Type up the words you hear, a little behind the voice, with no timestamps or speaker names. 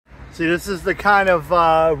See, this is the kind of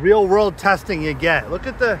real world testing you get. Look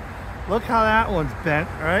how that one's bent,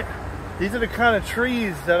 right? These are the kind of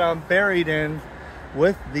trees that I'm buried in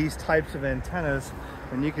with these types of antennas.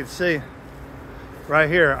 And you can see right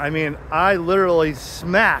here, I mean, I literally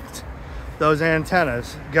smacked those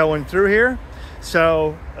antennas going through here.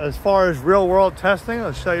 So as far as real world testing,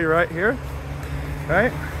 I'll show you right here,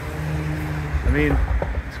 right? I mean,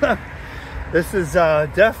 this is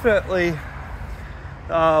definitely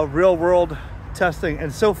real world testing,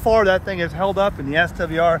 and so far that thing has held up, and the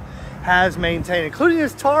SWR has maintained, including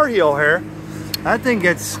this tar heel here. That thing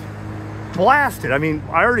gets blasted. I mean,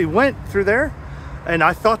 I already went through there and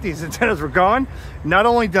I thought these antennas were gone. Not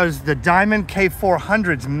only does the Diamond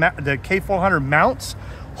K400s, the K400 mounts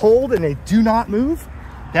hold and they do not move.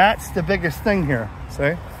 That's the biggest thing here.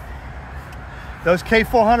 See, those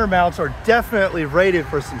K400 mounts are definitely rated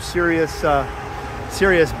for some serious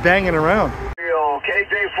serious banging around.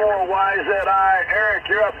 KJ4YZI, Eric,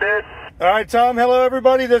 you're up, dude. All right, Tom. Hello,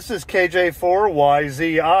 everybody. This is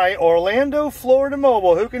KJ4YZI, Orlando, Florida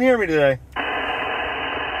Mobile. Who can hear me today?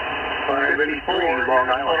 584, Long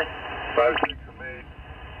Island.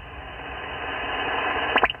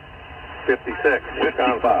 56,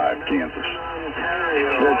 Wisconsin, Kansas.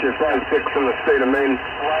 Venture 56 from the state of Maine.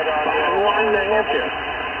 One New Hampshire.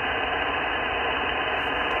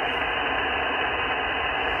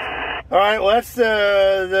 All right, well, that's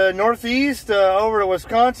the Northeast, over to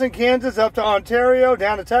Wisconsin, Kansas, up to Ontario,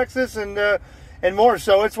 down to Texas, and more.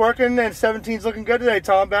 So it's working, and 17's looking good today.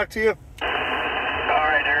 Tom, back to you. All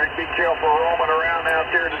right, Eric, be careful roaming around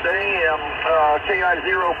out there today.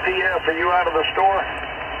 KI0PF, are you out of the store?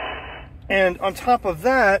 And on top of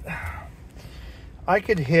that, I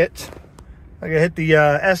could hit the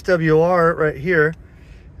SWR right here.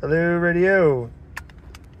 Hello, radio.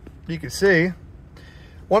 You can see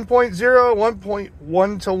 1.0,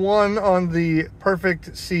 1.1 to 1 on the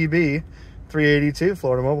Perfect CB 382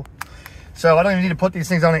 Florida Mobile. So I don't even need to put these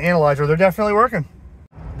things on an analyzer. They're definitely working.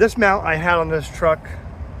 This mount I had on this truck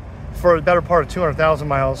for the better part of 200,000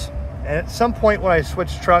 miles. And at some point when I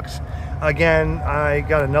switched trucks, again, I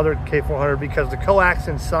got another K400 because the coax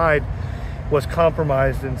inside was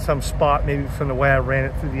compromised in some spot, maybe from the way I ran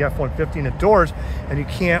it through the F-150 and the doors, and you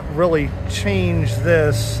can't really change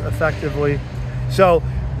this effectively. So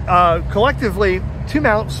collectively, two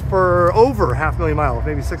mounts for over 500,000 miles,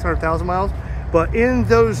 maybe 600,000 miles. But in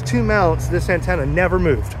those two mounts, this antenna never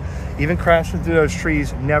moved. Even crashing through those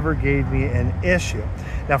trees never gave me an issue.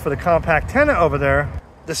 Now for the CompacTENNA over there,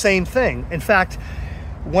 the same thing. In fact,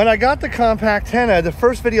 when I got the CompacTENNA, the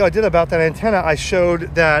first video I did about that antenna, I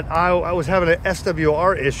showed that I was having an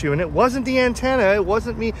SWR issue, and it wasn't the antenna, it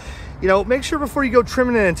wasn't me. You know, make sure before you go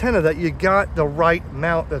trimming an antenna that you got the right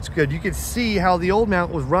mount that's good. You could see how the old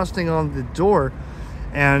mount was rusting on the door.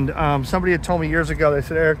 And somebody had told me years ago, they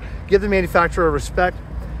said, Eric, give the manufacturer respect.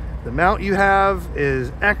 The mount you have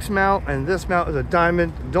is X mount, and this mount is a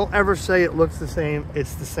Diamond. Don't ever say it looks the same.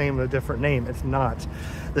 It's the same with a different name. It's not.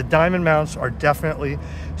 The Diamond mounts are definitely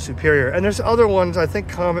superior. And there's other ones. I think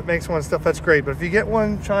Comet makes one and stuff. That's great. But if you get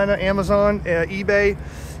one, China, Amazon, eBay,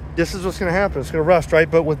 this is what's going to happen. It's going to rust,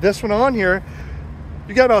 right? But with this one on here,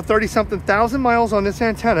 you got about 30-something thousand miles on this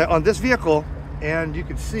antenna, on this vehicle, and you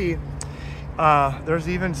can see there's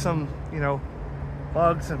even some, you know,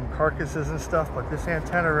 bugs and carcasses and stuff. But this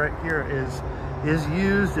antenna right here is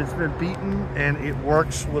used. It's been beaten, and it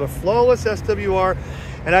works with a flawless SWR.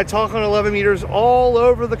 And I talk on 11 meters all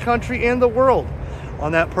over the country and the world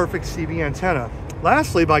on that Perfect CB antenna.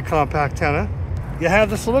 Lastly, by CompacTENNA, you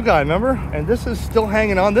have this little guy, remember? And this is still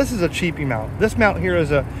hanging on. This is a cheapie mount. This mount here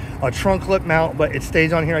is a trunk clip mount, but it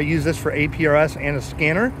stays on here. I use this for APRS and a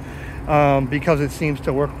scanner because it seems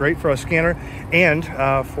to work great for a scanner, and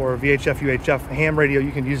for VHF, UHF, ham radio.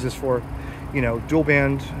 You can use this for, you know, dual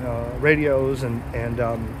band radios, and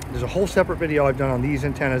there's a whole separate video I've done on these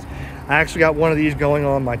antennas. I actually got one of these going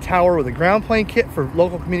on my tower with a ground plane kit for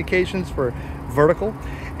local communications for vertical,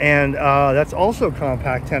 and that's also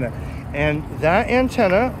CompacTENNA. And that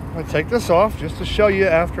antenna, I'll take this off just to show you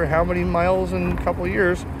after how many miles in a couple of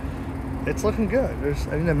years, it's looking good.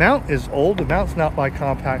 I mean, the mount is old. The mount's not by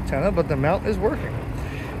CompacTENNA, but the mount is working.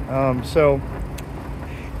 So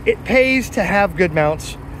it pays to have good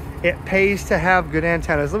mounts. It pays to have good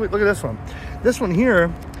antennas. Look at this one. This one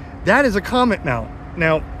here, that is a Comet mount.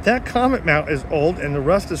 Now, that Comet mount is old, and the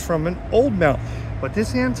rust is from an old mount. But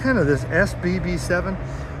this antenna, this SBB7,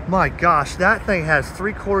 my gosh, that thing has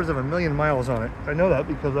 750,000 miles on it. I know that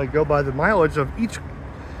because I go by the mileage of each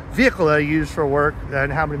vehicle that I use for work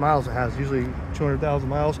and how many miles it has, usually 200,000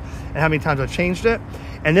 miles, and how many times I've changed it.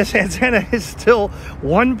 And this antenna is still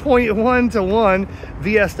 1.1 to 1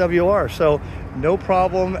 VSWR. So no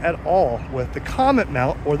problem at all with the Comet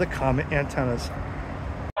mount or the Comet antennas.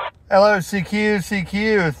 Hello, CQ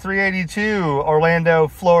 382, Orlando,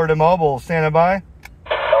 Florida Mobile, standing by.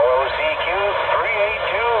 Hello, CQ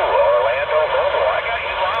 382, Orlando Mobile. I got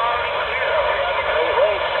you loud and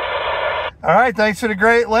clear. All right, thanks for the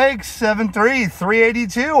Great Lakes. 73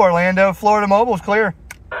 382, Orlando, Florida Mobile is clear.